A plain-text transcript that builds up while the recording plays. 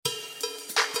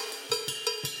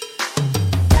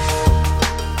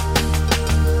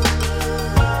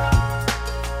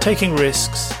Taking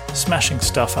risks, smashing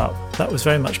stuff up, that was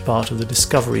very much part of the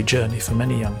discovery journey for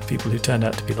many young people who turned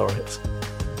out to be laureates.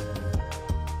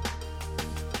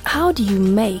 How do you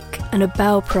make a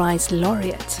Nobel Prize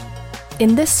laureate?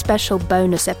 In this special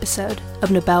bonus episode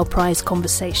of Nobel Prize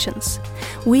Conversations,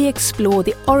 we explore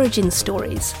the origin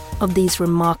stories of these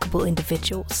remarkable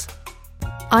individuals.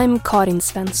 I'm Karin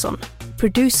Svensson,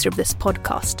 producer of this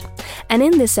podcast, and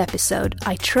in this episode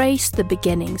I trace the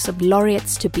beginnings of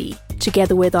laureates-to-be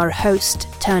together with our host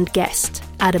turned guest,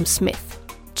 Adam Smith,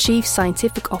 Chief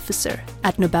Scientific Officer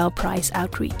at Nobel Prize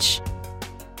Outreach.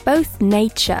 Both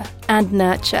nature and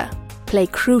nurture play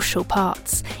crucial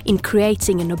parts in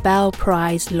creating a Nobel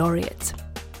Prize laureate.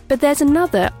 But there's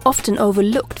another often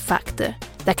overlooked factor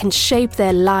that can shape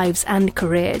their lives and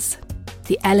careers: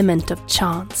 the element of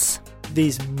chance.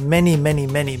 These many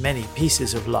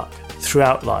pieces of luck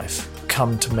throughout life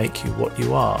come to make you what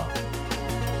you are.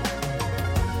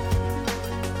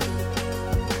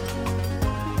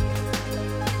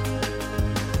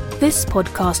 This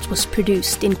podcast was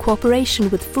produced in cooperation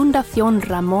with Fundación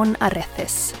Ramón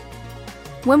Arreces.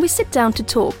 When we sit down to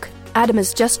talk, Adam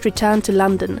has just returned to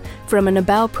London from a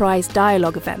Nobel Prize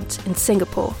dialogue event in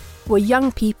Singapore, where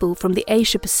young people from the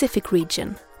Asia-Pacific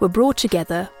region were brought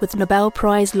together with Nobel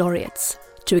Prize laureates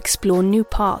to explore new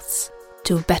paths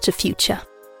to a better future.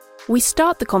 We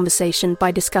start the conversation by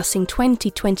discussing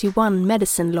 2021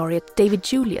 medicine laureate David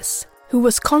Julius, who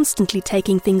was constantly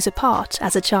taking things apart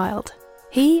as a child.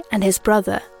 He and his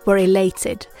brother were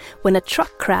elated when a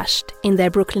truck crashed in their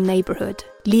Brooklyn neighborhood,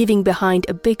 leaving behind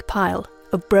a big pile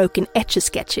of broken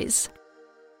Etch-a-Sketches.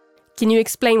 Can you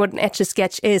explain what an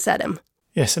Etch-a-Sketch is, Adam?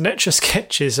 Yes, an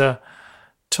Etch-a-Sketch is a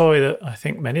toy that I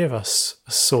think many of us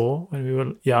saw when we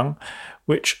were young,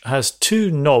 which has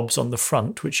two knobs on the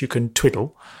front which you can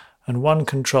twiddle, and one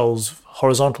controls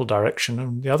horizontal direction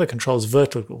and the other controls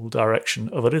vertical direction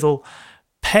of a little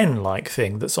pen-like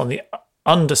thing that's on the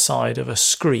underside of a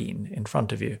screen in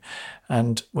front of you.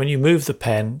 And when you move the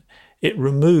pen, it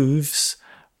removes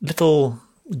little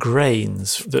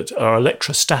grains that are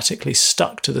electrostatically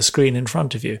stuck to the screen in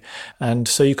front of you. And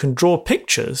so you can draw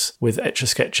pictures with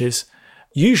Etch-a-Sketches,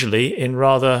 usually in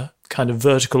rather kind of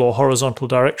vertical or horizontal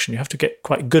direction. You have to get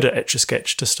quite good at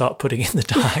Etch-a-Sketch to start putting in the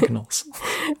diagonals.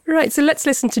 Right, so let's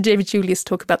listen to David Julius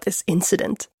talk about this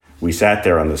incident. We sat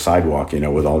there on the sidewalk,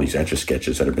 with all these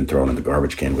Etch-a-Sketches that had been thrown in the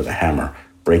garbage can with a hammer,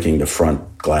 breaking the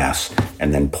front glass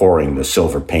and then pouring the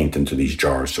silver paint into these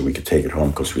jars so we could take it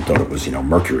home because we thought it was,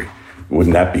 mercury.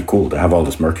 Wouldn't that be cool to have all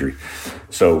this mercury?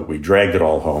 So we dragged it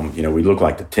all home. We looked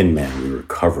like the Tin Man. We were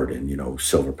covered in,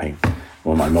 silver paint.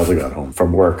 When my mother got home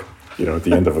from work, at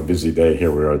the end of a busy day,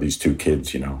 here we are, these two kids,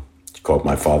 She called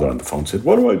my father on the phone and said,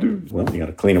 "What do I do?" Well, you got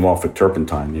to clean them off with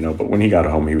turpentine, But when he got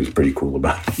home, he was pretty cool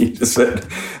about it. He just said,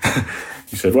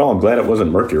 well, I'm glad it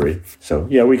wasn't mercury. So,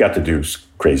 yeah, we got to do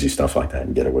crazy stuff like that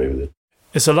and get away with it.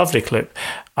 It's a lovely clip.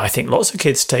 I think lots of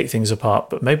kids take things apart,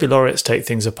 but maybe laureates take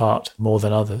things apart more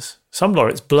than others. Some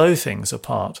laureates blow things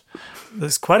apart.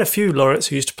 There's quite a few laureates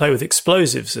who used to play with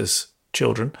explosives as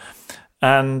children.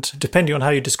 And depending on how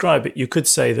you describe it, you could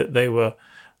say that they were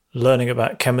learning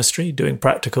about chemistry, doing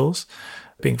practicals,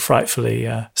 being frightfully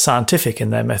scientific in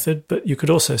their method, but you could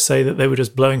also say that they were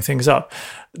just blowing things up.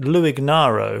 Lou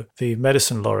Ignarro, the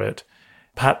medicine laureate,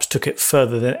 perhaps took it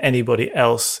further than anybody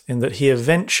else in that he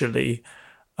eventually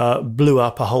blew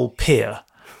up a whole pier,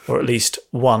 or at least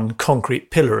one concrete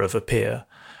pillar of a pier.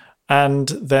 And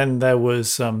then there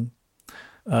was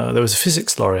a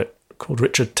physics laureate called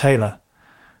Richard Taylor,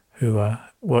 who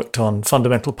worked on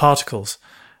fundamental particles.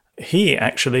 He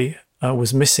actually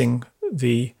was missing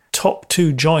the top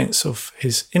two joints of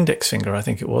his index finger, I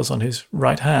think it was, on his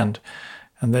right hand.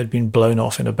 And they'd been blown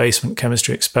off in a basement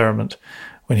chemistry experiment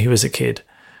when he was a kid.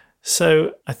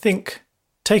 So I think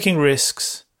taking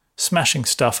risks, smashing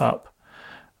stuff up,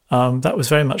 that was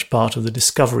very much part of the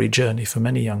discovery journey for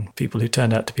many young people who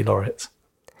turned out to be laureates.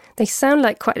 They sound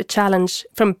like quite a challenge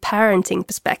from a parenting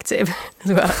perspective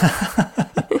as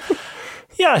well.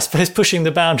 Yeah, I suppose pushing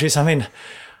the boundaries. I mean,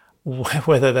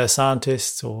 whether they're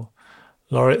scientists or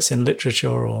laureates in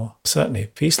literature or certainly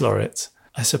peace laureates,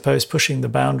 I suppose pushing the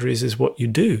boundaries is what you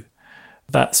do.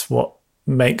 That's what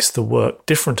makes the work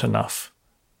different enough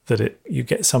that you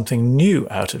get something new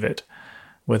out of it,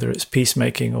 whether it's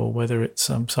peacemaking or whether it's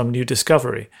some new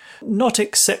discovery. Not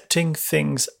accepting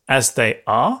things as they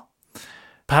are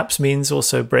perhaps means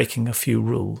also breaking a few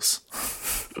rules.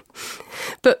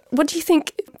 But what do you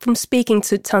think, from speaking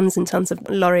to tons and tons of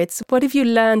laureates, what have you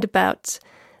learned about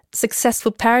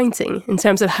successful parenting in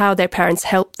terms of how their parents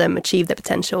helped them achieve their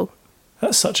potential?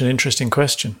 That's such an interesting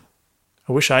question.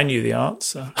 I wish I knew the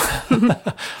answer.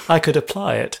 I could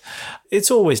apply it.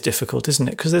 It's always difficult, isn't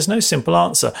it? Because there's no simple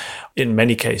answer. In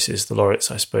many cases, the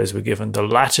laureates, I suppose, were given the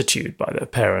latitude by their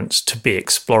parents to be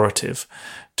explorative,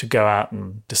 to go out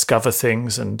and discover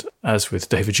things. And as with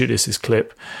David Julius's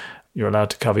clip, you're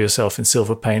allowed to cover yourself in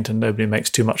silver paint and nobody makes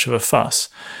too much of a fuss.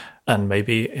 And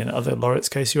maybe in other laureates'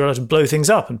 case, you're allowed to blow things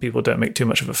up and people don't make too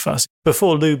much of a fuss.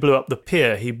 Before Lou blew up the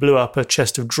pier, he blew up a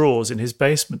chest of drawers in his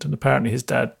basement, and apparently his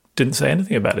dad didn't say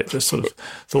anything about it, just sort of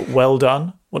thought, well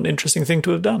done, what an interesting thing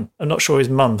to have done. I'm not sure his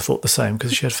mum thought the same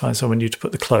because she had to find someone new to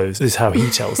put the clothes. This is how he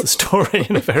tells the story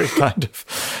in a very kind of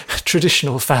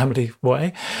traditional family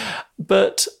way.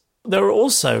 But there are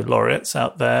also laureates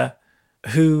out there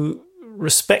who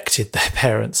respected their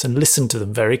parents and listened to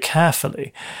them very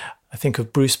carefully. I think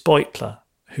of Bruce Beutler,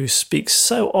 who speaks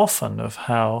so often of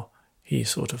how he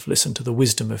sort of listened to the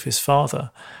wisdom of his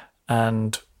father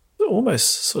and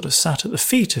almost sort of sat at the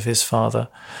feet of his father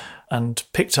and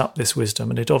picked up this wisdom,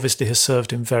 and it obviously has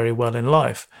served him very well in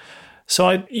life.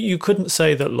 So you couldn't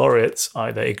say that laureates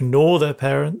either ignore their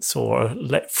parents or are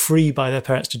let free by their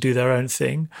parents to do their own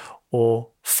thing or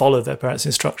follow their parents'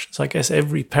 instructions. I guess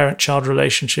every parent-child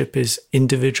relationship is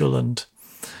individual, and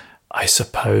I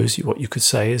suppose what you could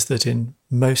say is that in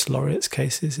most laureates'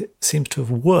 cases, it seems to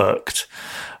have worked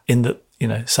in that,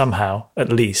 somehow,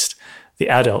 at least, the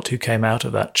adult who came out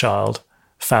of that child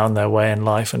found their way in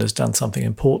life and has done something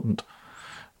important,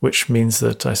 which means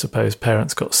that I suppose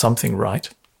parents got something right,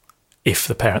 if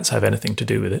the parents have anything to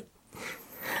do with it.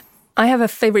 I have a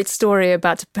favourite story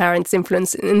about a parent's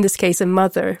influence, in this case a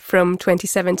mother, from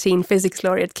 2017 physics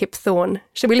laureate Kip Thorne.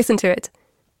 Shall we listen to it?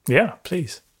 Yeah,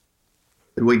 please.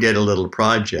 We did a little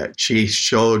project. She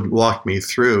walked me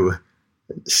through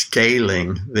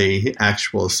scaling the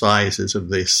actual sizes of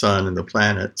the sun and the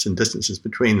planets and distances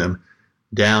between them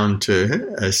down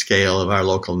to a scale of our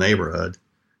local neighborhood.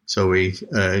 So we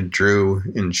drew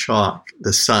in chalk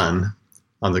the sun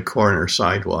on the corner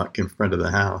sidewalk in front of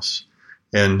the house.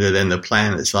 And then the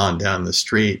planets on down the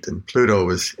street, and Pluto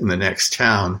was in the next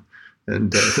town.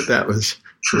 And that was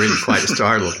really quite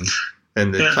startling.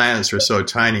 And the planets were so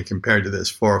tiny compared to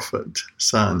this 4-foot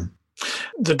sun.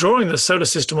 The drawing of the solar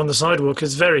system on the sidewalk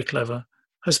is very clever.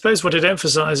 I suppose what it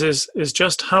emphasizes is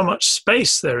just how much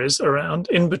space there is around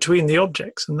in between the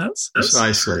objects. And that's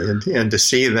precisely. And to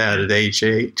see that at age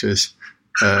 8 was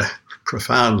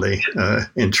profoundly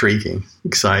intriguing,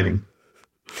 exciting.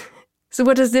 So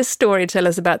what does this story tell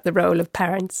us about the role of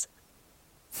parents?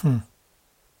 I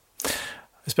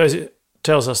suppose it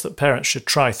tells us that parents should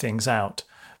try things out,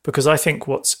 because I think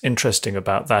what's interesting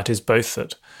about that is both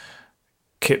that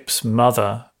Kip's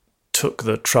mother took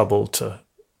the trouble to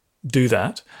do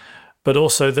that, but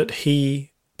also that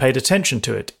he paid attention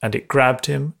to it and it grabbed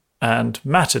him and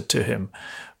mattered to him,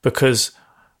 because,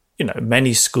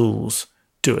 many schools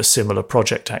do a similar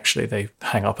project, actually. They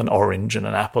hang up an orange and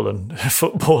an apple and a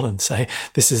football and say,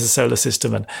 this is a solar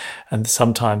system. And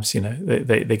sometimes,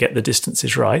 they get the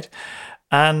distances right.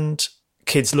 And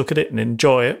kids look at it and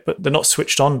enjoy it, but they're not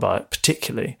switched on by it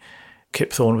particularly.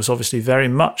 Kip Thorne was obviously very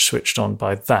much switched on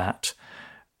by that.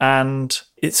 And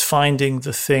it's finding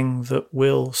the thing that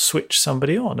will switch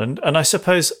somebody on. And I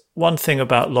suppose one thing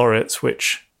about laureates,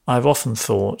 which I've often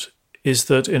thought, is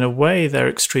that in a way they're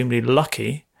extremely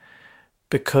lucky,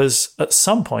 because at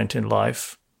some point in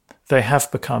life, they have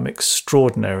become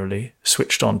extraordinarily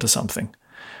switched on to something.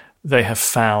 They have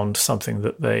found something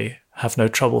that they have no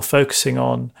trouble focusing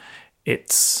on.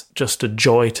 It's just a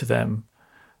joy to them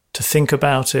to think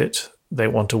about it. They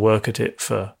want to work at it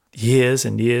for years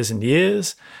and years and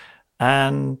years.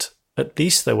 And at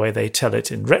least the way they tell it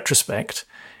in retrospect,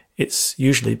 it's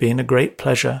usually been a great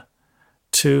pleasure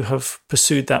to have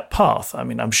pursued that path. I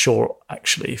mean, I'm sure,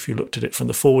 actually, if you looked at it from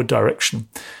the forward direction,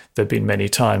 there'd been many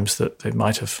times that they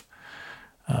might have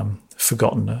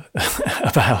forgotten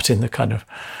about in the kind of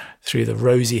through the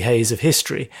rosy haze of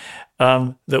history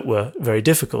that were very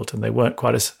difficult, and they weren't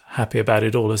quite as happy about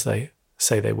it all as they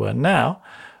say they were now.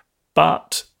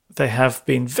 But they have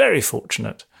been very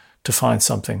fortunate to find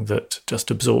something that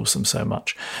just absorbs them so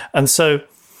much. And so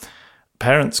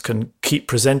parents can keep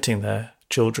presenting their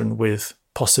children with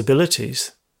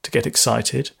possibilities to get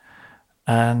excited.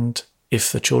 And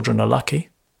if the children are lucky,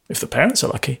 if the parents are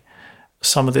lucky,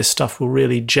 some of this stuff will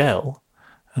really gel.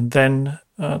 And then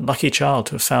a lucky child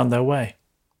to have found their way.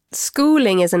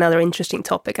 Schooling is another interesting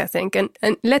topic, I think. And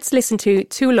let's listen to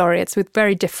two laureates with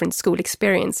very different school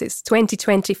experiences.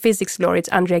 2020 physics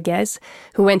laureate Andrea Ghez,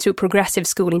 who went to a progressive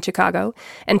school in Chicago,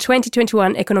 and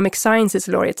 2021 economic sciences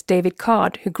laureate David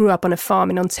Card, who grew up on a farm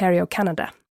in Ontario,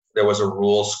 Canada. There was a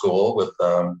rural school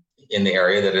in the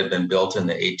area that had been built in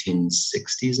the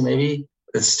 1860s, maybe.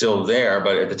 it's still there,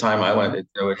 but at the time I went, it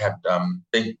had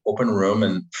big open room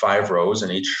and 5 rows,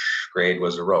 and each grade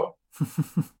was a row,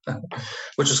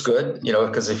 which is good,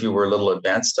 because if you were a little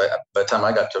advanced, by the time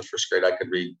I got to first grade, I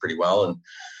could read pretty well, and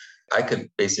I could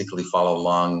basically follow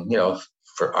along.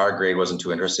 For our grade wasn't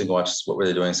too interesting. Watch what were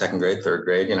they doing, second grade, third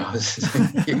grade.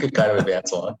 You could kind of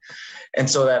advance along, and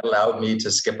so that allowed me to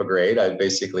skip a grade. I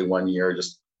basically 1 year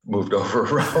just moved over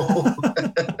a row.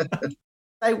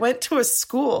 I went to a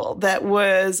school that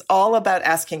was all about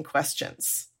asking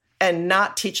questions and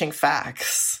not teaching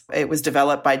facts. It was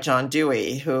developed by John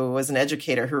Dewey, who was an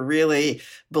educator who really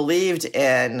believed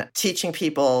in teaching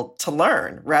people to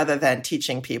learn rather than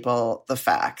teaching people the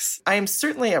facts. I am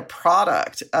certainly a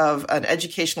product of an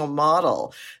educational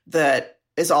model that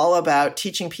is all about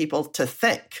teaching people to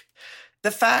think. The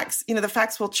facts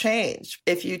will change.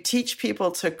 If you teach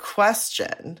people to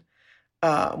question,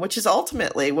 which is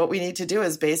ultimately what we need to do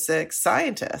as basic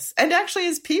scientists. And actually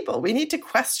as people, we need to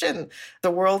question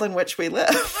the world in which we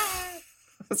live.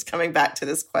 It's coming back to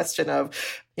this question of,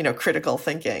 critical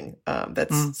thinking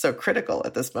that's so critical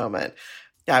at this moment.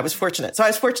 Yeah, I was fortunate. So I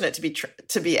was fortunate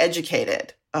to be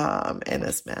educated in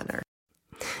this manner.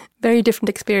 Very different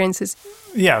experiences.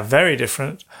 Yeah, very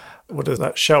different. What does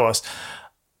that show us?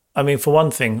 I mean, for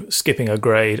one thing, skipping a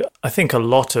grade, I think a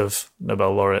lot of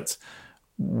Nobel laureates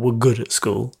were good at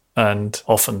school and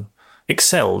often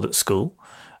excelled at school,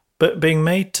 but being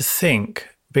made to think,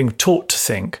 being taught to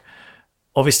think,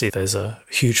 obviously there's a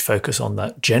huge focus on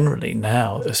that generally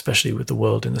now, especially with the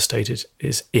world in the state it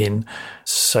is in.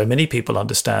 So many people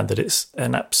understand that it's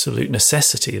an absolute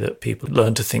necessity that people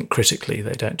learn to think critically.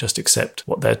 They don't just accept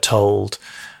what they're told,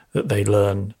 that they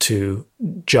learn to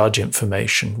judge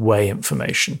information, weigh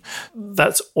information.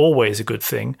 That's always a good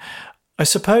thing. I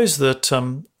suppose that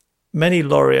many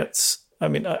laureates, I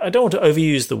mean, I don't want to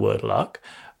overuse the word luck,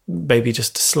 maybe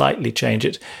just to slightly change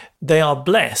it. They are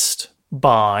blessed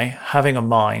by having a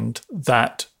mind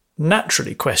that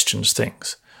naturally questions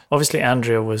things. Obviously,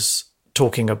 Andrea was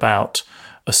talking about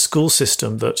a school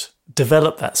system that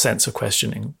developed that sense of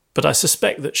questioning, but I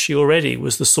suspect that she already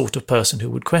was the sort of person who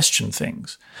would question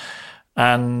things.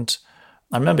 And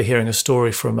I remember hearing a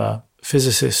story from a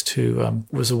physicist who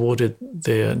was awarded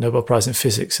the Nobel Prize in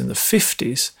Physics in the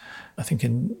 50s, I think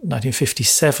in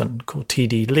 1957, called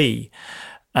T.D. Lee.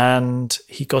 And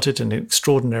he got it at an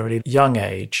extraordinarily young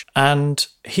age. And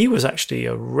he was actually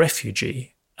a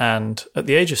refugee. And at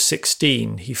the age of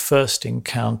 16, he first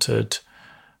encountered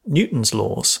Newton's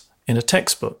laws in a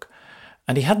textbook.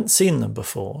 And he hadn't seen them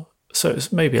before. So it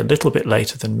was maybe a little bit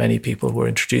later than many people were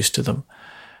introduced to them.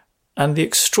 And the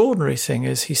extraordinary thing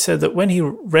is, he said that when he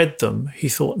read them, he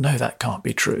thought, no, that can't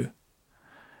be true.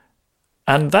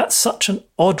 And that's such an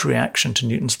odd reaction to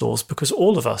Newton's laws, because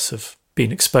all of us have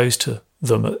been exposed to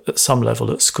them at some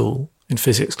level at school in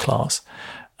physics class.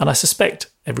 And I suspect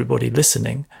everybody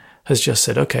listening has just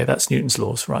said, okay, that's Newton's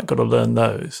laws, right, got to learn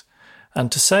those.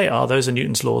 And to say, those are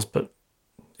Newton's laws, but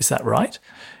is that right?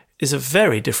 Is a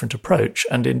very different approach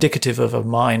and indicative of a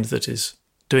mind that is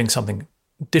doing something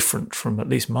different from at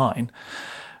least mine.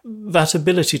 That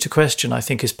ability to question, I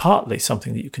think, is partly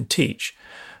something that you can teach,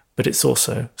 but it's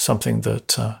also something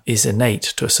that is innate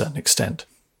to a certain extent.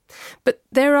 But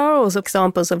there are also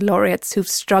examples of laureates who've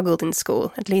struggled in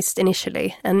school, at least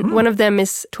initially. And one of them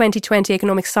is 2020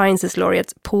 Economic Sciences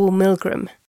laureate Paul Milgrom.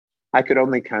 I could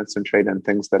only concentrate on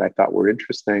things that I thought were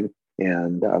interesting.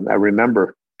 And I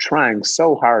remember trying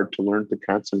so hard to learn to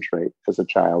concentrate as a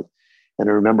child. And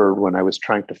I remember when I was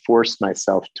trying to force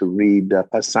myself to read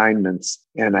assignments,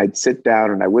 and I'd sit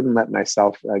down and I wouldn't let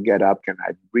myself get up, and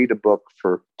I'd read a book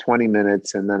for 20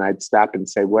 minutes and then I'd stop and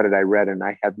say, what did I read? And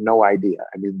I had no idea.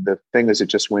 I mean, the thing is, it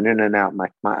just went in and out. My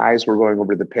eyes were going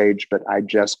over the page, but I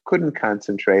just couldn't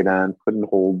concentrate couldn't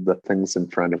hold the things in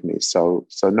front of me. So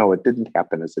no, it didn't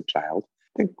happen as a child.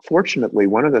 I think, fortunately,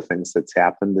 one of the things that's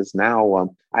happened is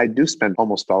now I do spend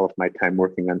almost all of my time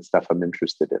working on stuff I'm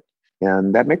interested in.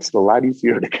 And that makes it a lot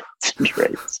easier to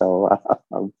concentrate. So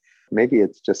maybe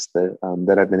it's just that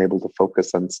I've been able to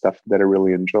focus on stuff that I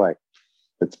really enjoy.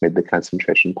 That's made the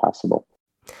concentration possible.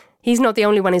 He's not the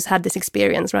only one who's had this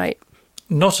experience, right?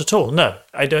 Not at all, no.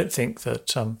 I don't think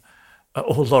that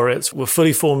all laureates were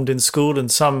fully formed in school,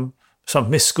 and some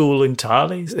missed school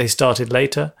entirely. They started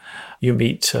later. You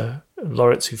meet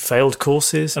laureates who failed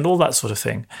courses and all that sort of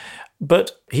thing.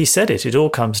 But he said it all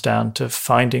comes down to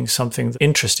finding something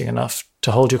interesting enough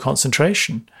to hold your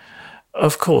concentration.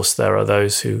 Of course, there are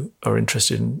those who are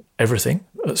interested in everything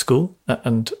at school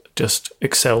and just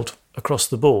excelled across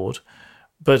the board.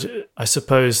 But I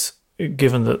suppose,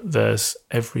 given that there's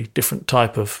every different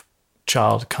type of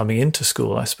child coming into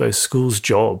school, I suppose school's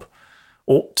job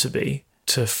ought to be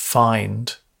to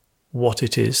find what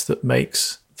it is that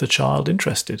makes the child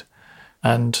interested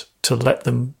and to let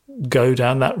them go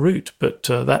down that route. But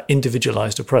that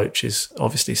individualized approach is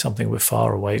obviously something we're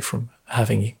far away from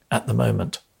having at the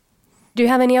moment. Do you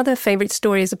have any other favourite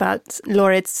stories about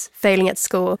laureates failing at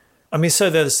school? I mean, so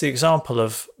there's the example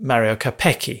of Mario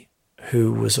Capecchi,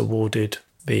 who was awarded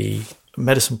the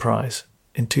Medicine Prize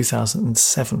in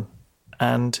 2007.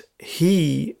 And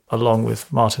he, along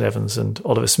with Martin Evans and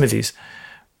Oliver Smithies,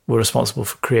 were responsible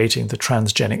for creating the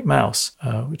transgenic mouse,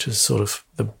 which is sort of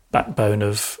the backbone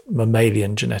of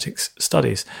mammalian genetics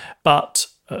studies. But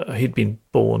he'd been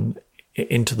born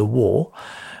into the war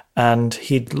and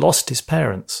he'd lost his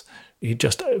parents. He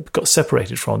just got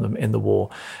separated from them in the war.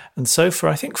 And so for,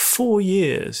 I think, 4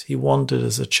 years, he wandered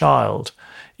as a child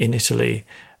in Italy,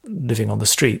 living on the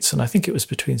streets. And I think it was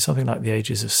between something like the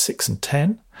ages of 6 and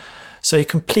 10. So he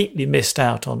completely missed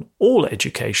out on all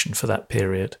education for that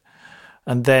period.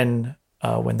 And then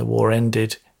when the war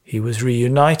ended, he was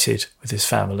reunited with his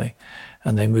family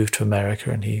and they moved to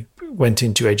America and he went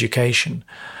into education.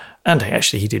 And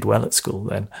actually he did well at school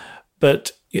then.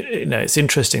 But it's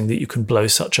interesting that you can blow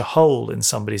such a hole in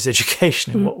somebody's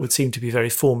education in what would seem to be very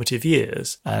formative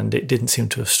years, and it didn't seem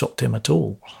to have stopped him at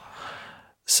all.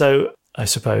 So I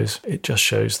suppose it just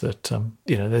shows that,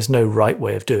 there's no right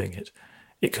way of doing it.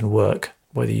 It can work,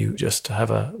 whether you just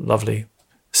have a lovely,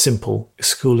 simple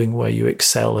schooling where you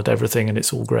excel at everything and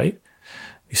it's all great,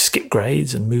 you skip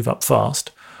grades and move up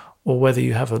fast, or whether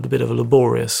you have a bit of a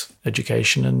laborious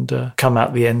education and come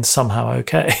out the end somehow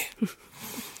okay.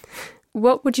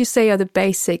 What would you say are the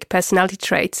basic personality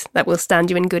traits that will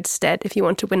stand you in good stead if you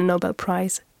want to win a Nobel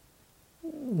Prize?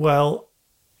 Well,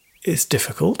 it's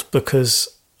difficult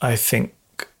because I think,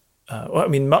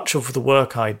 much of the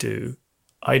work I do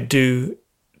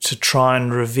to try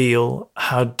and reveal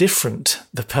how different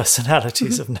the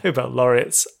personalities of Nobel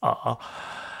laureates are.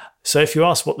 So if you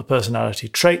ask what the personality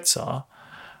traits are,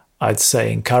 I'd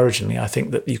say encouragingly, I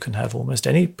think that you can have almost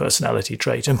any personality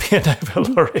trait and be a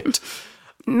Nobel laureate.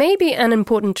 Maybe an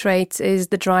important trait is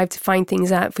the drive to find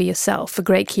things out for yourself, a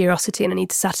great curiosity and a need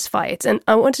to satisfy it. And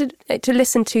I wanted to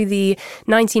listen to the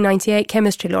 1998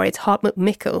 chemistry laureate Hartmut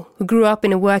Mickel, who grew up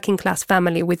in a working-class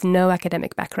family with no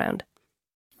academic background.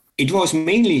 It was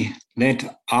mainly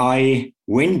that I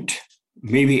went,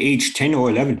 maybe age 10 or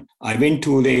 11, I went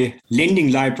to the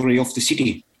lending library of the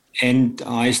city and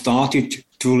I started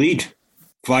to read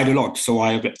quite a lot. So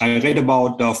I read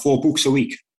about 4 books a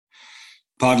week,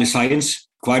 partly science,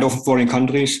 quite often foreign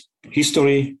countries,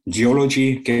 history,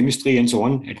 geology, chemistry, and so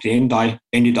on. At the end, I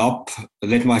ended up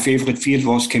that my favorite field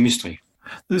was chemistry.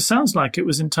 It sounds like it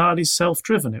was entirely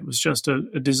self-driven. It was just a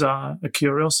desire, a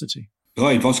curiosity. Oh,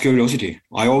 it was curiosity.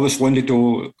 I always wanted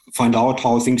to find out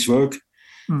how things work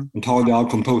and how they are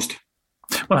composed.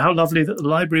 Well, how lovely that the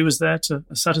library was there to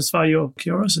satisfy your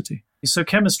curiosity. So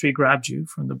chemistry grabbed you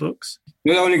from the books?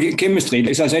 Not only chemistry,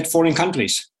 as I said, foreign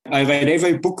countries. I read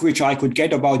every book which I could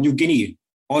get about New Guinea,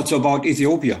 also about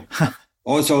Ethiopia,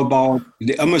 also about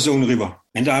the Amazon River.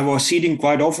 And I was sitting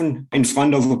quite often in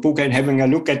front of a book and having a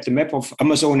look at the map of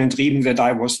Amazon and dreaming that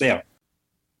I was there.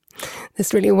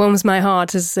 This really warms my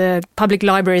heart, as public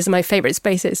libraries are my favourite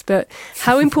spaces. But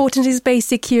how important is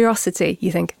basic curiosity,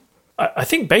 you think? I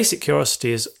think basic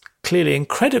curiosity is clearly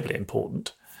incredibly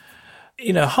important.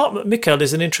 Hartmut Mickel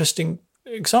is an interesting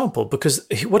example because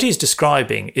what he's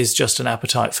describing is just an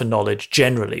appetite for knowledge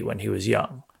generally when he was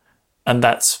young. And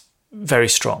that's very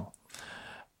strong.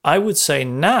 I would say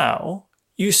now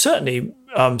you certainly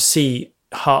see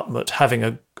Hartmut having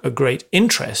a great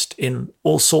interest in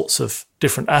all sorts of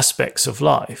different aspects of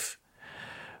life.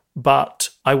 But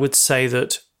I would say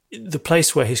that the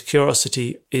place where his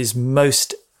curiosity is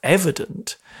most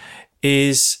evident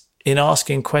is in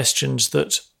asking questions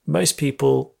that most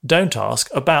people don't ask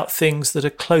about things that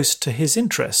are close to his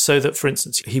interests. So that, for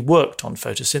instance, he worked on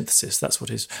photosynthesis. That's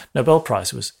what his Nobel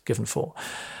Prize was given for.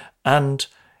 And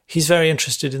he's very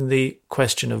interested in the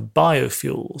question of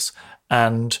biofuels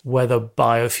and whether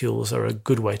biofuels are a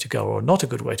good way to go or not a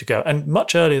good way to go. And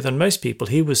much earlier than most people,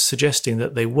 he was suggesting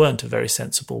that they weren't a very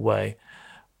sensible way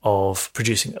of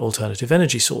producing alternative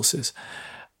energy sources.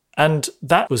 And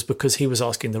that was because he was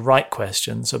asking the right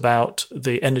questions about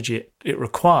the energy it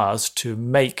requires to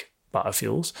make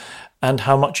biofuels and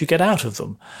how much you get out of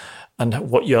them and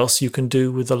what else you can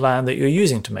do with the land that you're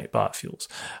using to make biofuels,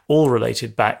 all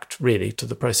related back really to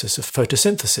the process of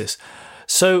photosynthesis.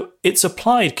 So it's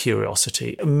applied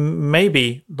curiosity.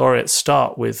 Maybe laureates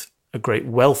start with a great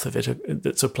wealth of it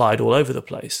that's applied all over the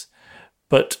place.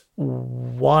 But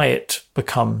why it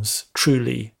becomes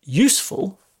truly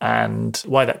useful And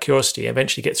why that curiosity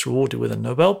eventually gets rewarded with a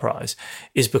Nobel Prize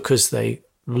is because they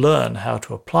learn how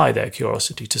to apply their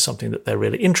curiosity to something that they're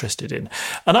really interested in.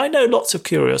 And I know lots of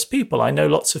curious people. I know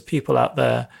lots of people out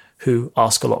there who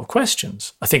ask a lot of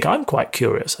questions. I think I'm quite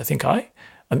curious. I think I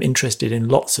am interested in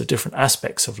lots of different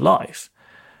aspects of life.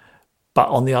 But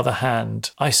on the other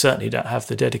hand, I certainly don't have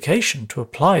the dedication to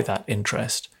apply that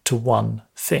interest to one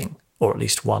thing, or at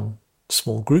least one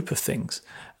small group of things.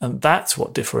 And that's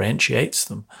what differentiates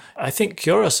them. I think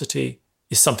curiosity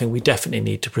is something we definitely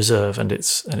need to preserve, and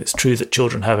it's true that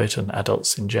children have it and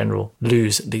adults in general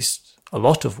lose at least a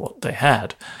lot of what they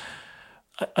had.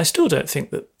 I still don't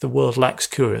think that the world lacks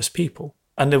curious people,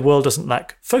 and the world doesn't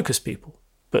lack focused people,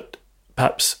 but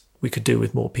perhaps we could do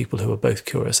with more people who are both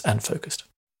curious and focused.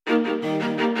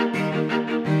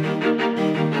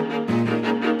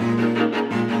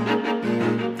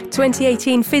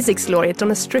 2018 physics laureate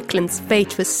Donna Strickland's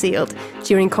fate was sealed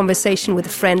during conversation with a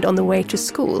friend on the way to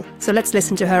school. So let's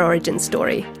listen to her origin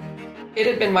story. It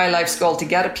had been my life's goal to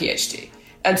get a PhD.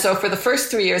 And so for the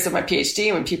first 3 years of my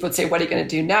PhD, when people would say, what are you going to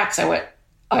do next? I went,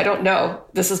 I don't know.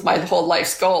 This is my whole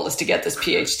life's goal, is to get this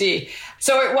PhD.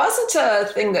 So it wasn't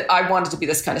a thing that I wanted to be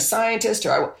this kind of scientist,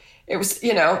 or it was,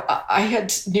 I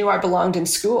knew I belonged in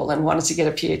school and wanted to get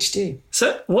a PhD.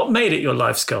 So what made it your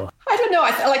life's goal? I don't know.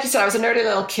 Like you said, I was a nerdy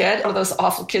little kid, one of those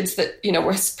awful kids that,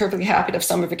 were perfectly happy to have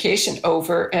summer vacation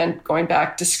over and going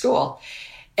back to school.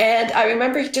 And I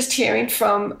remember just hearing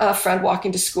from a friend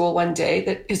walking to school one day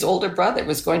that his older brother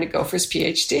was going to go for his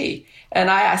PhD. And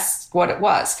I asked what it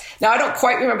was. Now, I don't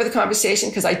quite remember the conversation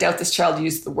because I doubt this child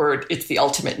used the word, it's the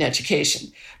ultimate in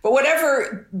education. But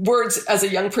whatever words as a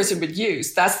young person would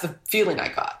use, that's the feeling I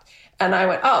got. And I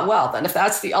went, oh, well, then if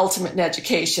that's the ultimate in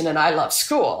education and I love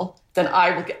school, then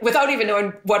I will get, without even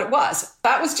knowing what it was.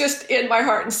 That was just in my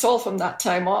heart and soul from that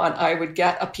time on. I would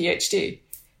get a PhD.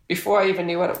 Before I even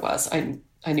knew what it was,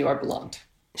 I knew I belonged.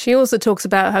 She also talks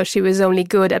about how she was only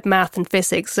good at math and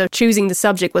physics, so choosing the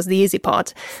subject was the easy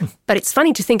part. But it's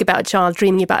funny to think about a child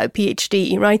dreaming about a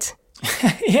PhD, right?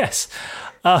 Yes.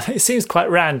 It seems quite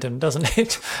random, doesn't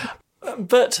it?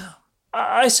 But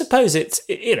I suppose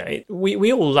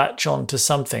we all latch on to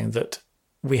something that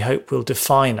we hope will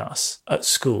define us at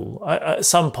school. At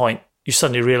some point, you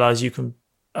suddenly realise you can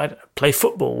play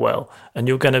football well and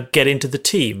you're going to get into the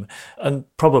team. And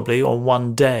probably on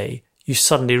one day, you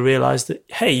suddenly realise that,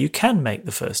 hey, you can make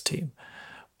the first team.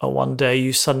 Or one day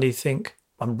you suddenly think,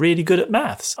 I'm really good at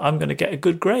maths. I'm going to get a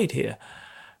good grade here.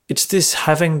 It's this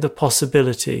having the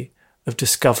possibility of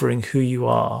discovering who you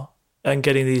are and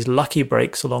getting these lucky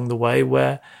breaks along the way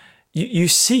where you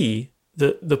see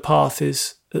that the path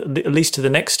is, at least to the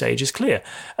next stage, is clear.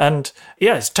 And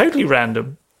yeah, it's totally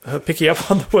random. Her picking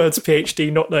up on the words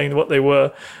PhD, not knowing what they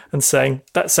were, and saying,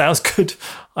 that sounds good,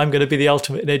 I'm going to be the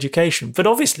ultimate in education. But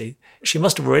obviously, she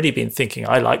must have already been thinking,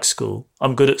 I like school,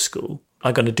 I'm good at school,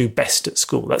 I'm going to do best at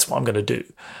school, that's what I'm going to do.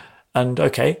 And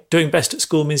okay, doing best at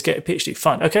school means get a PhD,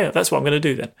 fine, okay, that's what I'm going to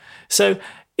do then. So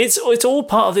it's all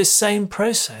part of this same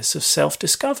process of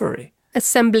self-discovery.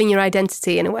 Assembling your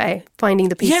identity in a way, finding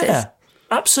the pieces. Yeah,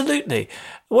 absolutely.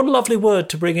 What a lovely word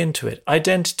to bring into it,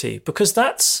 identity, because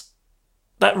that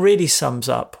really sums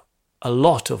up a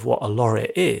lot of what a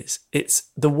laureate is. It's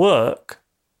the work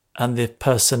and the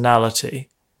personality.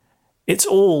 It's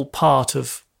all part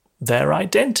of their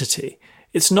identity.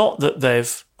 It's not that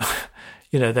they've,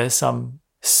 there's some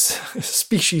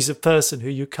species of person who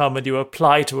you come and you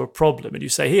apply to a problem and you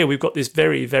say, here, we've got this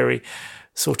very, very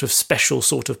sort of special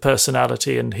sort of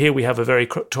personality, and here we have a very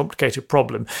complicated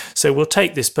problem. So we'll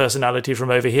take this personality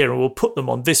from over here and we'll put them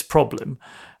on this problem.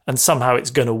 And somehow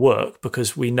it's going to work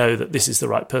because we know that this is the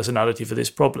right personality for this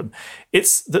problem.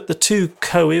 It's that the two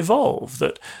co-evolve,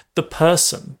 that the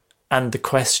person and the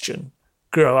question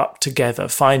grow up together,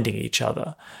 finding each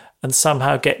other, and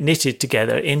somehow get knitted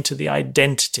together into the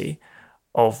identity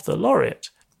of the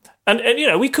laureate. And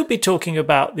we could be talking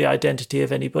about the identity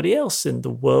of anybody else in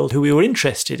the world who we were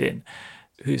interested in,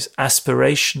 whose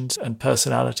aspirations and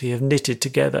personality have knitted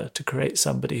together to create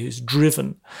somebody who's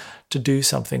driven to do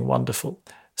something wonderful.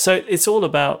 So it's all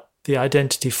about the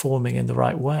identity forming in the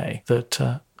right way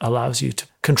that allows you to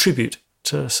contribute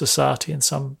to society in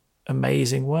some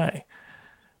amazing way.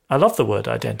 I love the word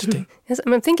identity. Yes,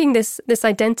 I'm thinking this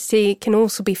identity can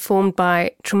also be formed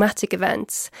by traumatic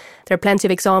events. There are plenty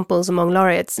of examples among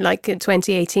laureates, like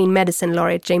 2018 medicine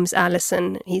laureate James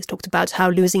Allison. He's talked about how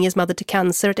losing his mother to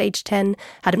cancer at age 10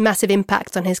 had a massive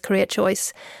impact on his career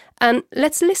choice. And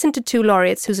let's listen to two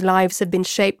laureates whose lives have been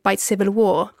shaped by civil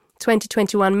war.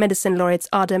 2021 medicine laureates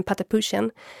Adem Patapoutian,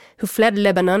 who fled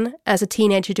Lebanon as a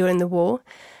teenager during the war,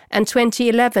 and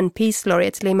 2011 peace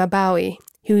laureate Leymah Gbowee,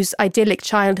 whose idyllic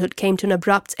childhood came to an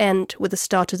abrupt end with the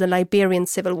start of the Liberian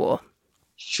Civil War.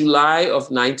 July of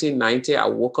 1990, I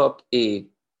woke up a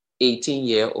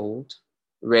 18-year-old,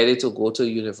 ready to go to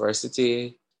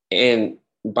university. And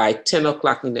by 10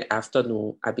 o'clock in the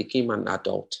afternoon, I became an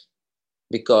adult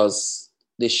because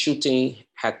the shooting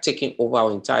had taken over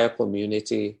our entire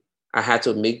community. I had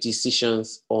to make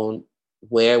decisions on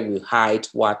where we hide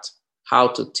what, how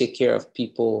to take care of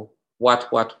people, what.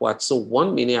 So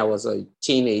one minute I was a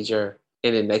teenager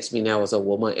and the next minute I was a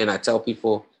woman. And I tell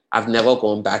people I've never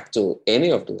gone back to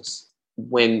any of those.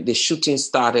 When the shooting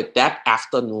started that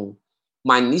afternoon,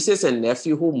 my nieces and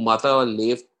nephew, whose mother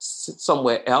lived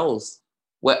somewhere else,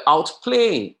 were out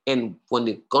playing. And when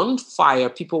the gunfire,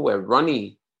 people were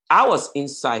running. I was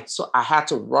inside, so I had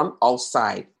to run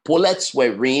outside. Bullets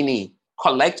were raining,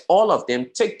 collect all of them,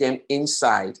 take them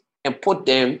inside and put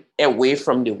them away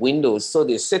from the windows. So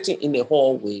they're sitting in the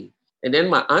hallway. And then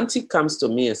my auntie comes to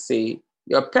me and say,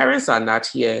 your parents are not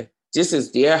here. This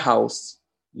is their house.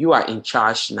 You are in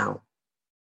charge now.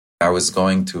 I was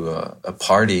going to a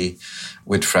party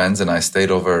with friends and I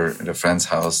stayed over at a friend's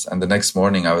house. And the next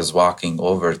morning I was walking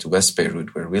over to West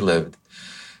Beirut where we lived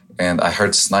and I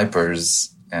heard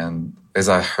snipers. And as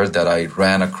I heard that, I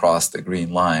ran across the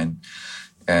green line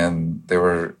and there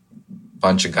were a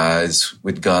bunch of guys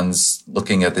with guns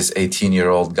looking at this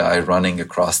 18-year-old guy running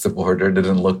across the border.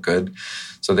 Didn't look good.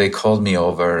 So they called me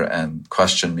over and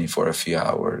questioned me for a few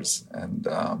hours. And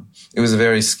it was a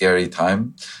very scary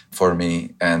time for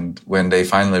me. And when they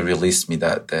finally released me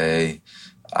that day,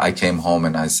 I came home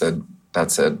and I said,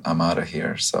 that's it, I'm out of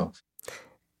here. So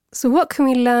what can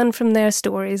we learn from their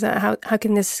stories? How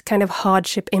can this kind of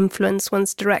hardship influence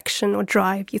one's direction or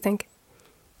drive, you think?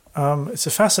 It's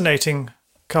a fascinating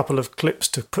couple of clips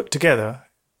to put together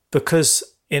because,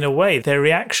 in a way, their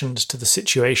reactions to the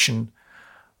situation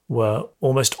were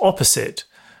almost opposite.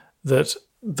 That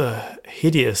the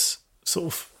hideous, sort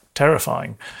of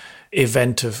terrifying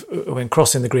event of when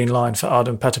crossing the green line for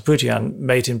Adam Pataputian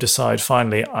made him decide,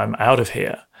 finally, I'm out of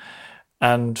here.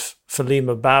 And for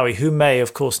Lima Bowie, who may,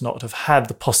 of course, not have had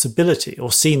the possibility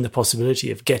or seen the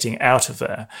possibility of getting out of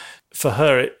there, for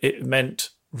her, it meant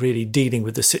really dealing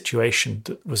with the situation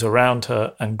that was around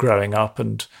her and growing up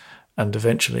and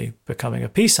eventually becoming a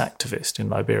peace activist in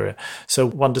Liberia. So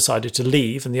one decided to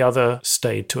leave and the other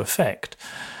stayed to effect.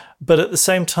 But at the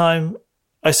same time,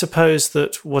 I suppose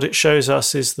that what it shows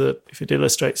us is that if it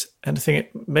illustrates anything,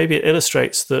 maybe it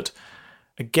illustrates that,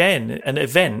 again, an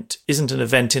event isn't an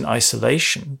event in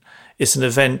isolation. It's an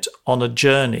event on a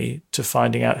journey to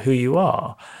finding out who you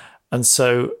are. And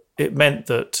so it meant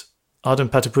that Adam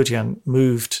Pataputian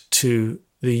moved to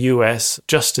the US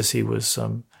just as he was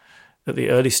at the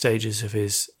early stages of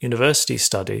his university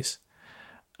studies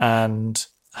and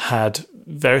had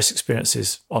various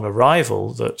experiences on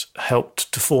arrival that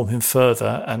helped to form him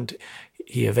further. And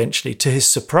he eventually, to his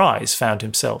surprise, found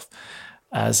himself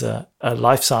as a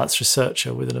life science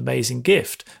researcher with an amazing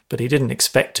gift, but he didn't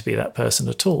expect to be that person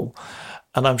at all.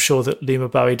 And I'm sure that Lima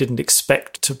Bowie didn't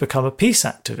expect to become a peace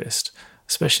activist,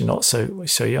 especially not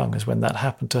so young as when that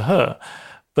happened to her.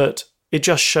 But it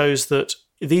just shows that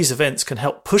these events can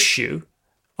help push you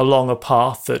along a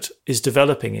path that is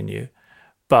developing in you,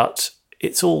 but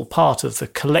it's all part of the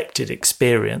collected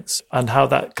experience and how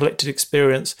that collected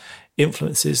experience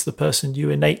influences the person you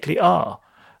innately are.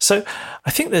 So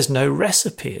I think there's no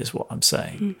recipe, is what I'm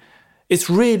saying. Mm. It's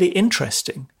really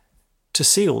interesting to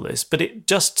see all this, but it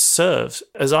just serves,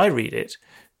 as I read it,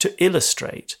 to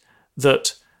illustrate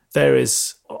that there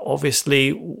is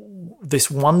obviously this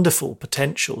wonderful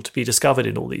potential to be discovered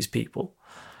in all these people,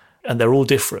 and they're all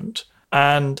different.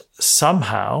 And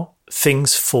somehow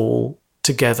things fall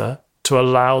together to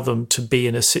allow them to be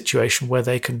in a situation where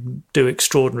they can do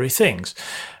extraordinary things.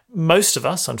 Most of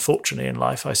us, unfortunately, in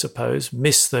life, I suppose,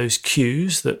 miss those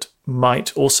cues that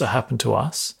might also happen to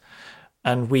us.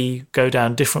 And we go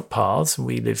down different paths and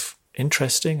we live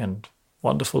interesting and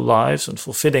wonderful lives and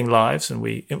fulfilling lives, and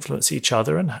we influence each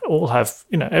other and all have,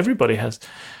 everybody has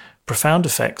profound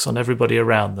effects on everybody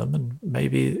around them and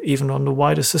maybe even on the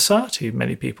wider society,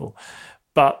 many people.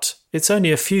 But it's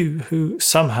only a few who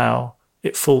somehow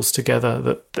it falls together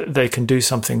that they can do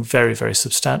something very, very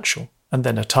substantial. And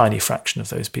then a tiny fraction of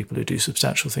those people who do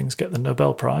substantial things get the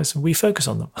Nobel Prize, and we focus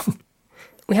on them.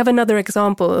 We have another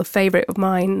example, a favourite of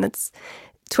mine, that's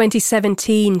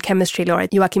 2017 chemistry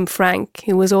laureate Joachim Frank,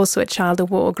 who was also a child of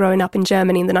war growing up in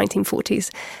Germany in the 1940s,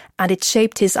 and it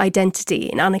shaped his identity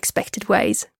in unexpected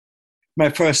ways. My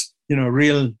first,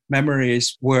 real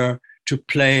memories were to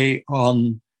play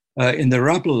on in the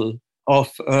rubble of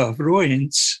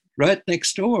ruins right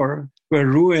next door were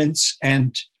ruins,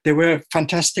 and there were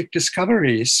fantastic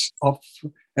discoveries of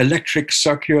electric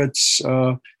circuits,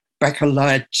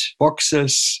 bakelite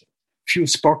boxes,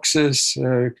 fuse boxes,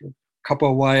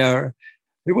 copper wire.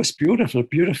 It was beautiful,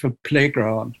 beautiful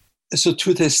playground. So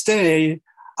to this day,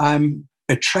 I'm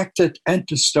attracted and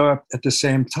disturbed at the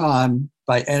same time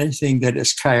by anything that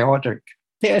is chaotic.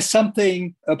 There's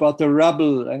something about the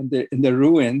rubble and the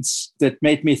ruins that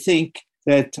made me think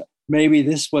that maybe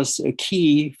this was a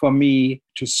key for me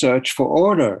to search for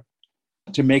order,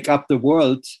 to make up the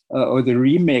world or to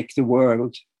remake the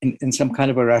world in some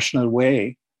kind of a rational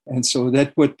way. And so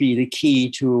that would be the key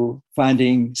to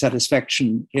finding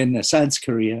satisfaction in a science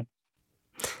career.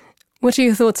 What are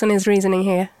your thoughts on his reasoning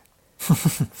here?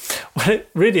 Well, it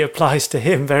really applies to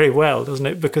him very well, doesn't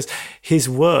it? Because his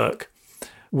work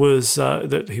was,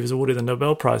 that he was awarded the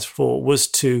Nobel Prize for, was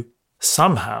to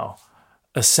somehow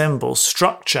assemble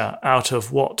structure out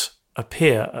of what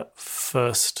appear at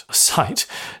first sight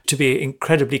to be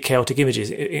incredibly chaotic images,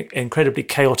 incredibly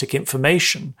chaotic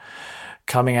information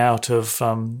coming out of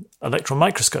electron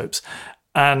microscopes.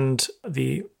 And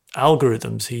the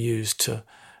algorithms he used to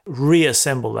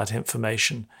reassemble that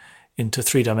information into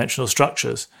three-dimensional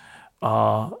structures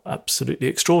are absolutely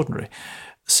extraordinary.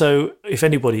 So if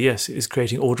anybody, yes, is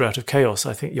creating order out of chaos,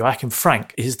 I think Joachim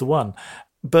Frank is the one.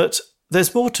 But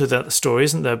there's more to that story,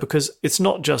 isn't there? Because it's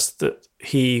not just that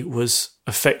he was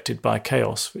affected by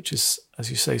chaos, which is, as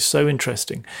you say, so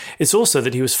interesting. It's also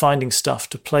that he was finding stuff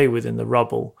to play with in the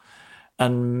rubble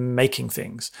and making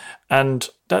things. And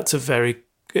that's a very,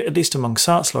 at least among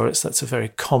science laureates, that's a very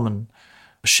common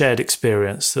shared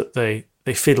experience, that they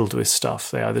fiddled with stuff.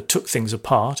 They either took things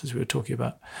apart, as we were talking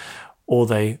about, or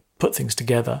they put things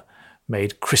together,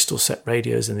 made crystal set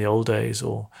radios in the old days,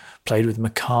 or played with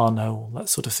Meccano, all that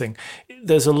sort of thing.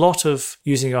 There's a lot of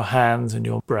using your hands and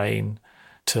your brain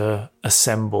to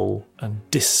assemble and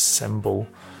disassemble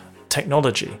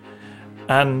technology.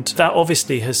 And that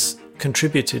obviously has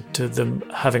contributed to them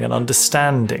having an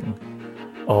understanding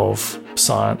of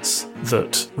science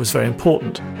that was very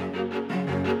important.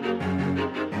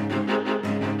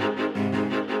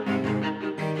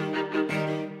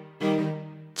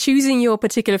 Choosing your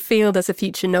particular field as a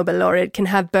future Nobel laureate can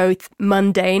have both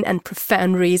mundane and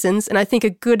profound reasons, and I think a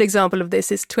good example of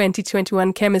this is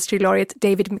 2021 chemistry laureate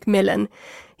David Macmillan.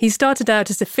 He started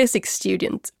out as a physics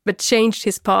student, but changed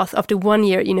his path after 1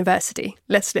 year at university.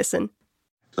 Let's listen.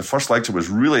 The first lecture was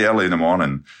really early in the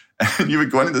morning, and you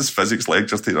would go into this physics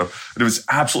lecture theatre, and it was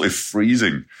absolutely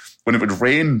freezing. When it would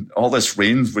rain, all this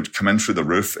rain would come in through the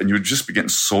roof, and you would just be getting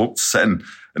soaked sitting,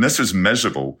 and this was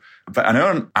miserable. But an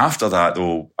hour after that,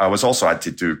 though, I was also had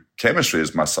to do chemistry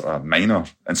as my sort of minor.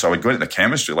 And so I would go into the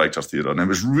chemistry lecture theatre, and it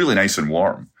was really nice and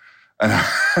warm. And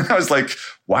I was like,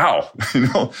 wow,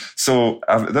 So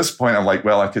at this point, I'm like,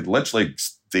 well, I could literally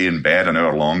stay in bed an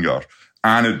hour longer,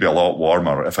 and it'd be a lot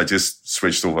warmer if I just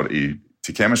switched over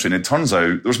to chemistry. And it turns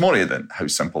out there's more to it than how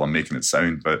simple I'm making it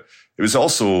sound. But it was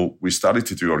also, we started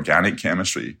to do organic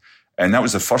chemistry. And that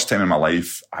was the first time in my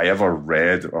life I ever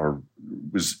read or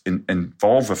was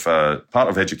involved with a part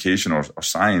of education or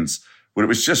science where it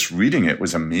was just reading it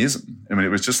was amazing. I mean, it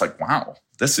was just like, wow,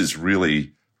 this is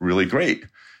really, really great.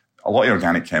 A lot of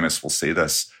organic chemists will say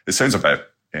this. It sounds a bit,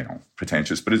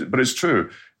 pretentious, but it's true,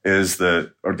 is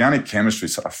that organic chemistry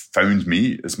sort of found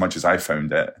me as much as I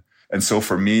found it. And so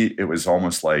for me, it was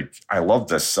almost like I loved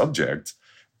this subject.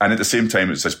 And at the same time,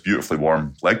 it was this beautifully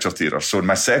warm lecture theatre. So in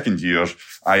my second year,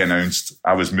 I announced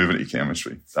I was moving to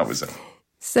chemistry. That was it.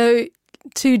 So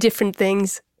two different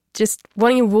things, just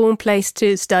wanting a warm place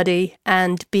to study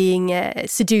and being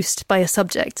seduced by a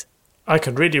subject. I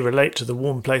can really relate to the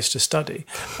warm place to study.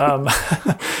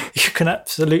 You can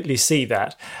absolutely see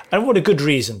that. And what a good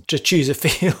reason to choose a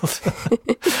field.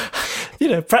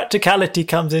 Practicality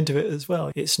comes into it as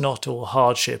well. It's not all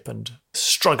hardship and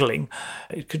struggling.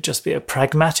 It could just be a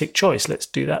pragmatic choice. Let's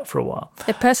do that for a while.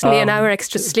 Personally, an hour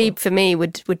extra sleep for me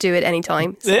would do it any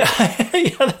time. So.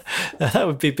 Yeah, that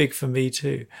would be big for me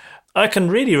too. I can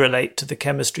really relate to the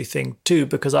chemistry thing too,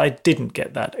 because I didn't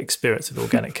get that experience with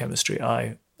organic chemistry.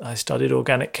 I studied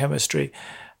organic chemistry,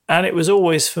 and it was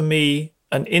always for me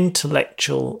an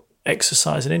intellectual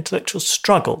exercise, an intellectual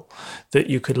struggle, that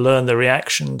you could learn the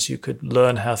reactions, you could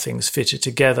learn how things fitted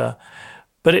together,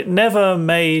 but it never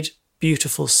made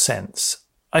beautiful sense.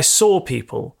 I saw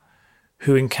people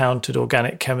who encountered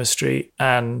organic chemistry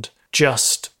and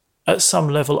just at some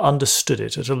level understood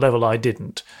it, at a level I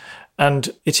didn't. And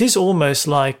it is almost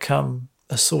like a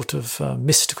sort of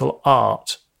mystical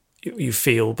art, you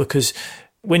feel, because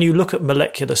when you look at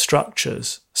molecular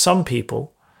structures, some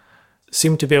people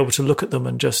seem to be able to look at them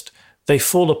and just, they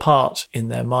fall apart in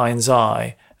their mind's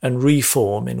eye and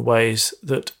reform in ways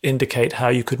that indicate how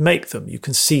you could make them. You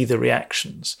can see the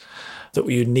reactions that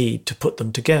you need to put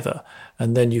them together,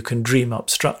 and then you can dream up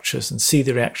structures and see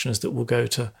the reactions that will go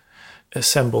to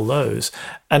assemble those.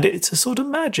 And it's a sort of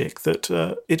magic that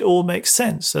it all makes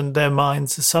sense, and their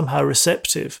minds are somehow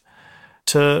receptive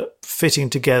to fitting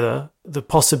together the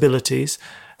possibilities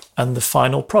and the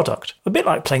final product. A bit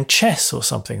like playing chess or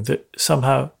something, that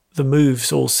somehow the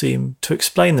moves all seem to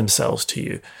explain themselves to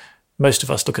you. Most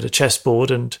of us look at a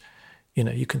chessboard and,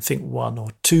 you can think 1 or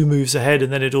 2 moves ahead,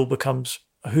 and then it all becomes,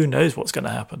 who knows what's going to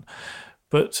happen.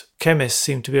 But chemists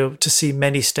seem to be able to see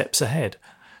many steps ahead.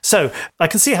 So I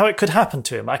can see how it could happen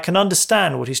to him. I can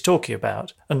understand what he's talking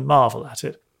about and marvel at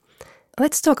it.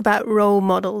 Let's talk about role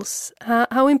models.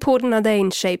 How important are they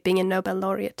in shaping a Nobel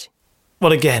laureate?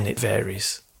 Well, again, it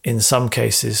varies. In some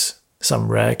cases,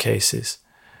 some rare cases,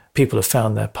 people have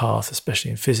found their path,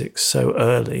 especially in physics, so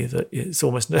early that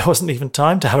there wasn't even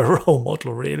time to have a role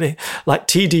model, really. Like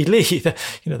T.D. Lee,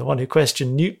 the one who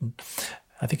questioned Newton.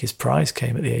 I think his prize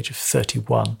came at the age of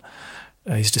 31.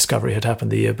 His discovery had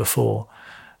happened the year before.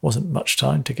 Wasn't much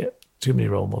time to get too many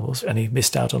role models, and he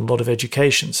missed out on a lot of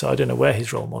education, so I don't know where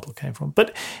his role model came from.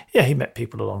 But yeah, he met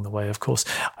people along the way, of course.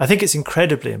 I think it's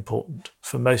incredibly important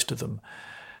for most of them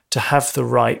to have the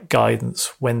right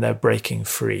guidance when they're breaking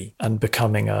free and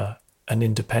becoming an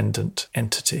independent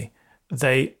entity.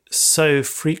 They so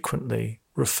frequently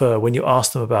refer, when you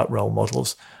ask them about role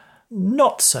models,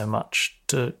 not so much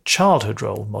to childhood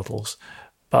role models,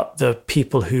 but the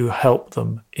people who help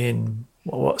them in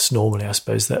what's normally, I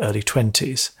suppose, their early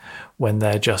 20s, when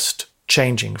they're just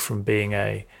changing from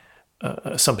being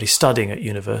somebody studying at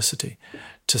university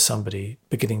to somebody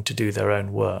beginning to do their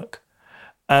own work.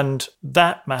 And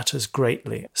that matters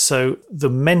greatly. So the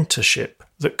mentorship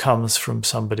that comes from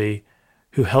somebody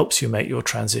who helps you make your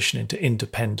transition into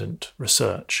independent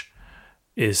research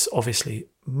is obviously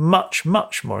much,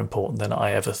 much more important than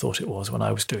I ever thought it was when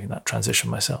I was doing that transition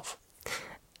myself.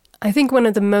 I think one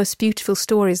of the most beautiful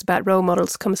stories about role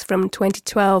models comes from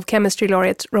 2012 chemistry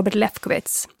laureate Robert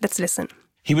Lefkowitz. Let's listen.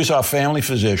 He was our family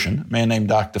physician, a man named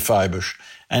Dr. Feibusch,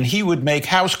 and he would make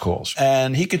house calls.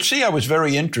 And he could see I was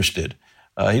very interested.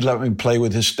 He'd let me play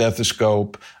with his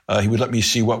stethoscope. He would let me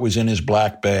see what was in his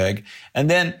black bag. And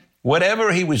then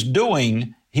whatever he was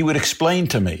doing, he would explain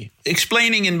to me,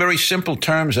 explaining in very simple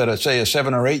terms that, say, a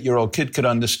 7 or 8-year-old kid could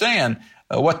understand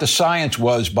what the science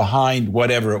was behind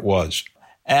whatever it was.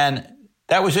 And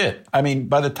that was it. I mean,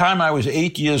 by the time I was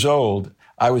 8 years old,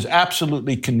 I was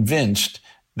absolutely convinced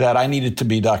that I needed to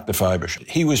be Dr. Feibusch.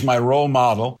 He was my role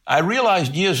model. I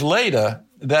realized years later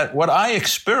that what I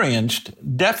experienced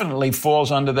definitely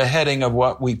falls under the heading of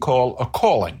what we call a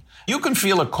calling. You can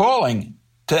feel a calling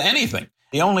to anything.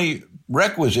 The only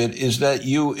requisite is that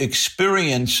you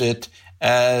experience it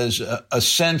as a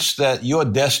sense that your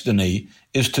destiny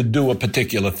is to do a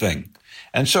particular thing.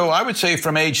 And so I would say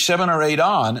from age 7 or 8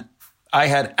 on, I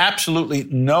had absolutely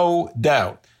no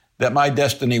doubt that my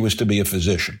destiny was to be a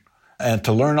physician and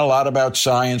to learn a lot about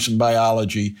science and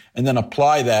biology and then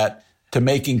apply that to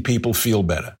making people feel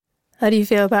better. How do you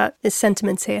feel about his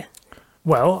sentiments here?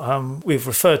 Well, we've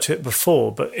referred to it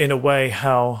before, but in a way,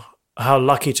 how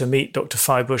lucky to meet Dr.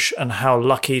 Feibusch and how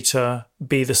lucky to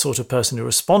be the sort of person who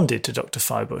responded to Dr.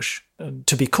 Feibusch,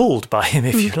 to be called by him,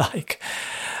 if you like.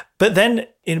 But then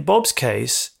in Bob's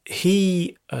case,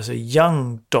 he, as a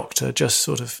young doctor, just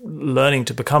sort of learning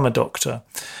to become a doctor,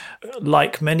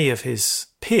 like many of his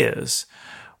peers,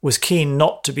 was keen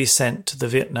not to be sent to the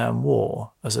Vietnam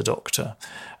War as a doctor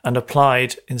and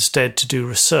applied instead to do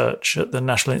research at the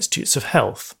National Institutes of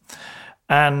Health.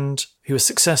 And he was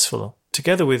successful,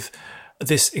 together with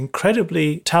this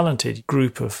incredibly talented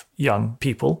group of young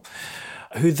people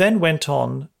who then went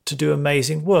on to do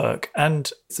amazing work.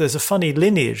 And there's a funny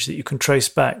lineage that you can trace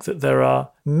back, that there are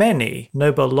many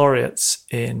Nobel laureates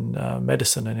in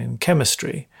medicine and in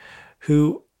chemistry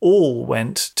who all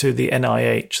went to the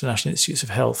NIH, the National Institutes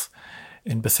of Health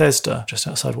in Bethesda, just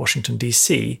outside Washington,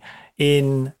 D.C.,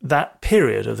 in that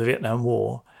period of the Vietnam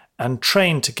War and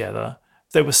trained together.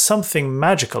 There was something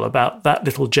magical about that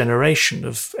little generation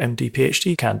of MD,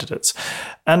 PhD candidates.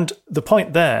 And the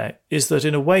point there is that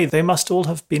in a way they must all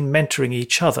have been mentoring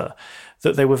each other,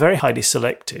 that they were very highly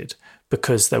selected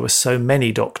because there were so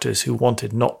many doctors who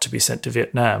wanted not to be sent to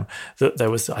Vietnam, that there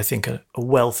was, I think, a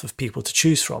wealth of people to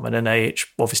choose from. And NIH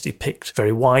obviously picked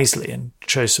very wisely and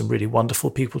chose some really wonderful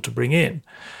people to bring in.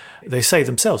 They say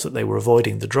themselves that they were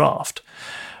avoiding the draft.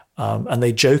 And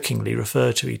they jokingly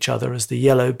refer to each other as the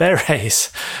yellow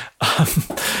berets,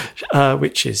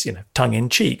 which is,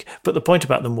 tongue-in-cheek. But the point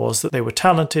about them was that they were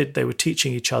talented, they were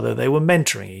teaching each other, they were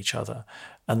mentoring each other.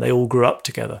 and they all grew up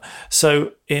together.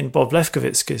 So in Bob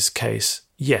Lefkowitz's case,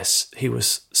 yes, he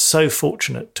was so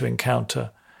fortunate to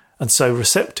encounter and so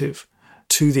receptive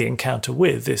to the encounter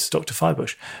with this Dr.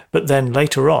 Feibusch. But then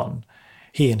later on,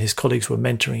 he and his colleagues were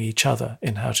mentoring each other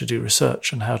in how to do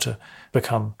research and how to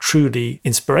become truly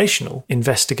inspirational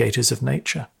investigators of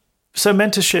nature. So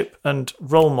mentorship and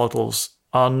role models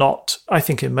are not, I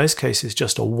think in most cases,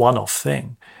 just a one-off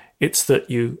thing. It's that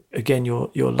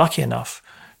you're lucky enough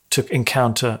to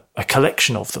encounter a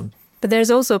collection of them. But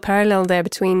there's also a parallel there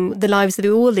between the lives that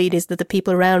we all lead is that the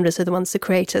people around us are the ones that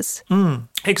create us.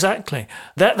 Exactly.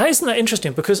 That isn't that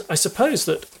interesting, because I suppose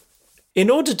that in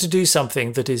order to do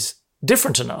something that is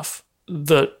different enough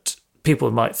that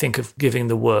people might think of giving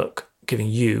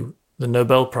you the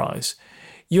Nobel Prize,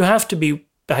 you have to be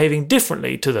behaving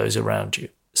differently to those around you,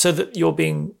 so that you're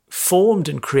being formed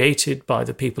and created by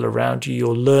the people around you.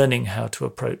 You're learning how to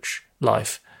approach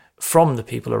life from the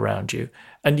people around you.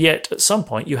 And yet, at some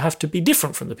point, you have to be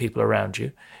different from the people around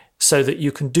you so that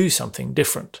you can do something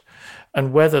different.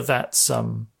 And whether that's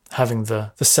having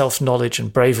the self-knowledge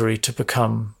and bravery to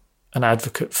become an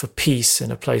advocate for peace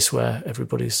in a place where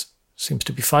everybody seems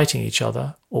to be fighting each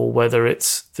other, or whether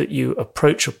it's that you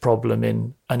approach a problem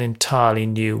in an entirely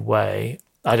new way.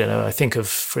 I don't know, I think of,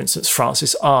 for instance,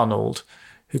 Francis Arnold,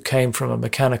 who came from a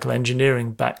mechanical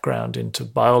engineering background into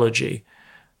biology,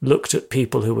 looked at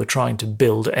people who were trying to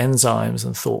build enzymes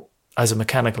and thought, as a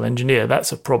mechanical engineer,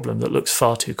 that's a problem that looks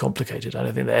far too complicated. I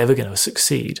don't think they're ever going to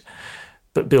succeed.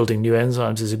 But building new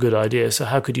enzymes is a good idea. So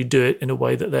how could you do it in a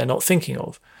way that they're not thinking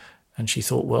of? And she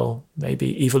thought, well,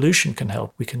 maybe evolution can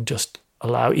help. We can just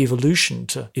allow evolution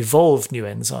to evolve new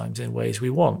enzymes in ways we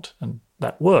want. And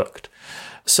that worked.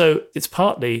 So it's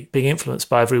partly being influenced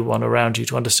by everyone around you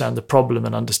to understand the problem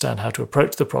and understand how to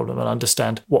approach the problem and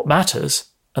understand what matters.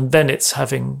 And then it's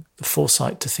having the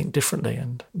foresight to think differently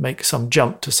and make some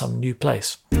jump to some new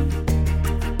place.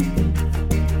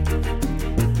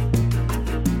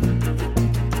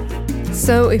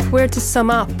 So if we're to sum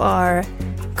up our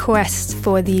quest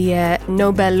for the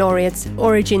Nobel laureate's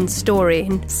origin story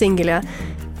in singular,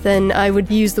 then I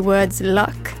would use the words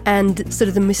luck and sort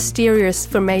of the mysterious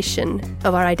formation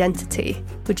of our identity.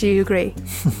 Would you agree?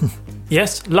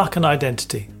 Yes, luck and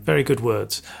identity. Very good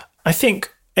words. I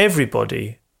think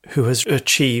everybody who has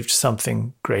achieved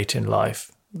something great in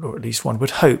life, or at least one would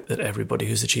hope that everybody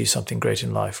who's achieved something great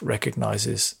in life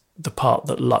recognises the part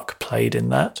that luck played in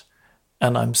that.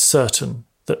 And I'm certain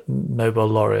that Nobel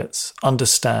laureates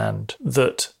understand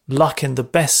that luck in the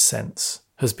best sense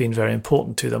has been very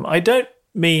important to them. I don't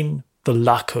mean the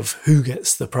luck of who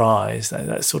gets the prize,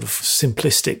 that sort of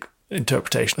simplistic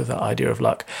interpretation of that idea of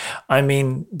luck. I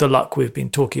mean the luck we've been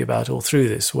talking about all through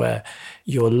this, where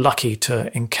you're lucky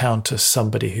to encounter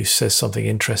somebody who says something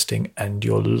interesting and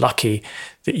you're lucky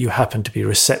that you happen to be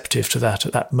receptive to that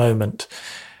at that moment.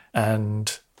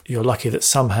 And you're lucky that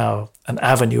somehow an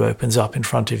avenue opens up in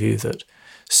front of you that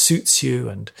suits you.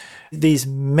 And these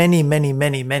many, many,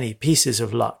 many, many pieces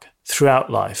of luck throughout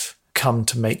life come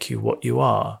to make you what you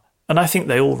are. And I think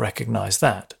they all recognize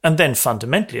that. And then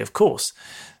fundamentally, of course,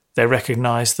 they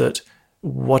recognize that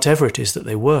whatever it is that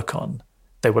they work on,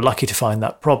 they were lucky to find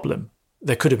that problem.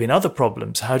 There could have been other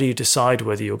problems. How do you decide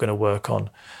whether you're going to work on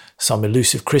some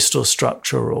elusive crystal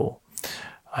structure or,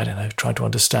 I don't know, trying to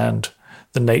understand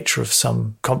the nature of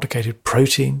some complicated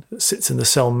protein that sits in the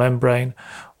cell membrane,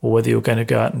 or whether you're going to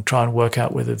go out and try and work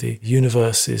out whether the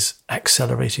universe is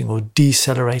accelerating or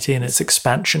decelerating in its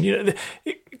expansion. You know,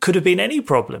 it could have been any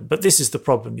problem, but this is the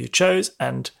problem you chose,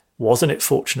 and wasn't it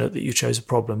fortunate that you chose a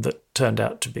problem that turned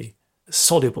out to be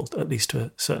soluble, at least to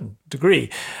a certain degree?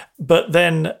 But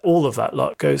then all of that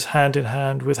luck goes hand in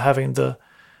hand with having the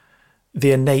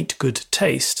innate good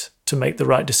taste to make the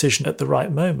right decision at the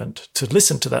right moment, to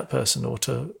listen to that person or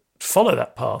to follow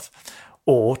that path,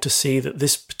 or to see that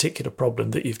this particular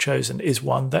problem that you've chosen is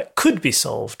one that could be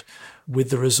solved with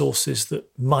the resources that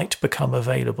might become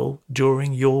available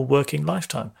during your working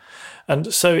lifetime.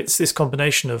 And so it's this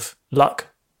combination of luck,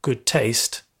 good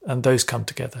taste, and those come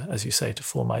together, as you say, to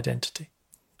form identity.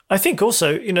 I think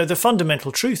also, the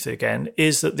fundamental truth, again,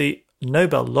 is that the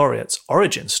Nobel laureate's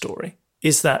origin story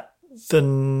is that the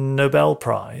Nobel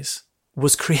Prize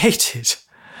was created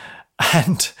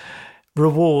and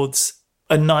rewards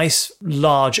a nice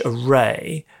large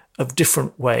array of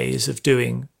different ways of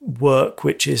doing work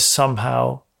which is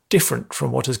somehow different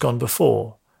from what has gone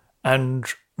before and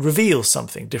reveals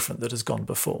something different that has gone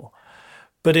before.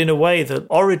 But in a way, the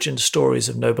origin stories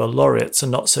of Nobel laureates are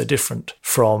not so different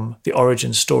from the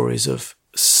origin stories of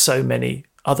so many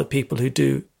other people who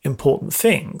do important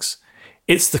things,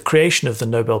 It's the creation of the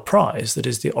Nobel Prize that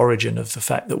is the origin of the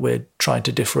fact that we're trying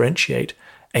to differentiate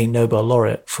a Nobel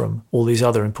laureate from all these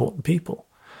other important people.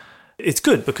 It's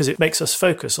good because it makes us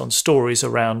focus on stories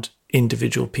around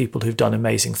individual people who've done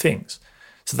amazing things.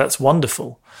 So that's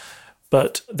wonderful.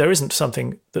 But there isn't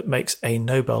something that makes a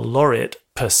Nobel laureate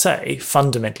per se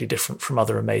fundamentally different from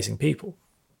other amazing people.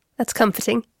 That's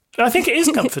comforting. I think it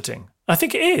is comforting. I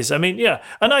think it is. I mean, yeah.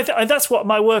 And that's what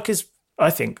my work is, I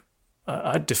think.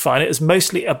 I define it as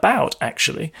mostly about,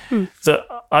 actually, that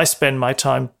I spend my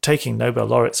time taking Nobel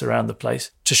laureates around the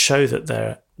place to show that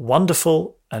they're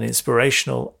wonderful and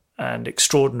inspirational and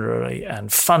extraordinary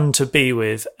and fun to be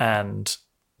with and,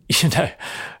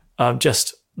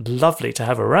 just lovely to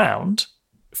have around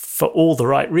for all the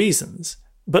right reasons.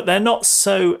 But they're not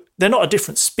a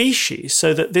different species,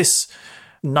 so that this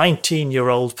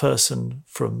 19-year-old person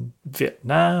from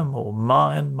Vietnam or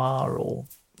Myanmar or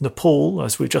Nepal,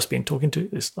 as we've just been talking to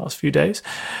this last few days,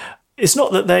 it's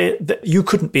not that you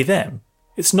couldn't be them.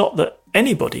 It's not that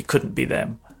anybody couldn't be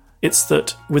them. It's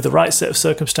that with the right set of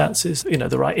circumstances,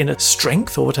 the right inner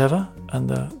strength or whatever, and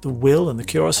the will and the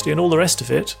curiosity and all the rest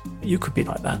of it, you could be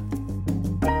like that.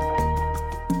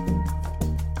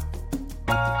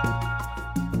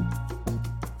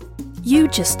 You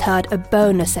just heard a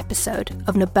bonus episode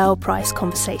of Nobel Prize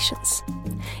Conversations.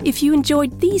 If you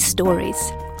enjoyed these stories,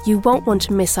 you won't want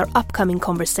to miss our upcoming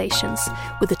conversations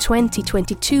with the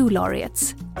 2022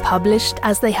 laureates, published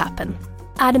as they happen.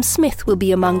 Adam Smith will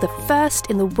be among the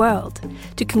first in the world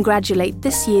to congratulate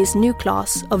this year's new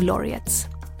class of laureates.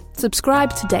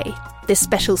 Subscribe today. This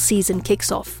special season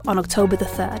kicks off on October the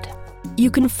 3rd. You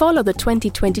can follow the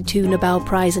 2022 Nobel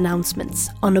Prize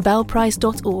announcements on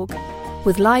nobelprize.org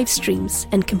with live streams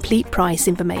and complete prize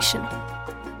information.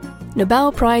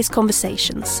 Nobel Prize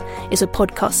Conversations is a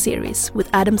podcast series with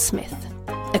Adam Smith,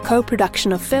 a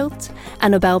co-production of Filt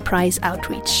and Nobel Prize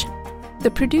Outreach.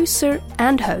 The producer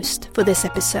and host for this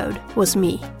episode was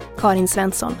me, Karin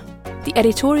Svensson. The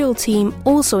editorial team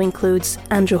also includes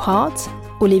Andrew Hart,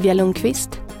 Olivia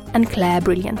Lundqvist, and Claire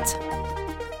Brilliant.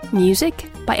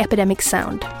 Music by Epidemic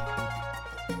Sound.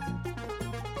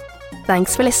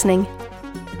 Thanks for listening.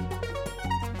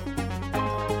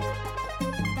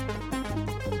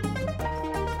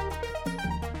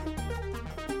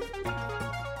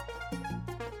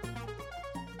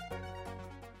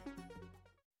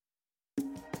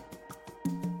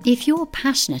 If you're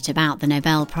passionate about the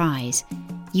Nobel Prize,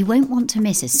 you won't want to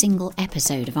miss a single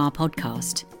episode of our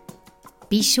podcast.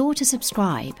 Be sure to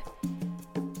subscribe.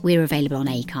 We're available on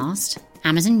Acast,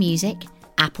 Amazon Music,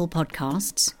 Apple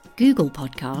Podcasts, Google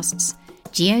Podcasts,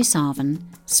 JioSaavn,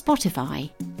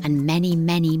 Spotify, and many,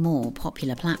 many more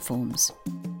popular platforms.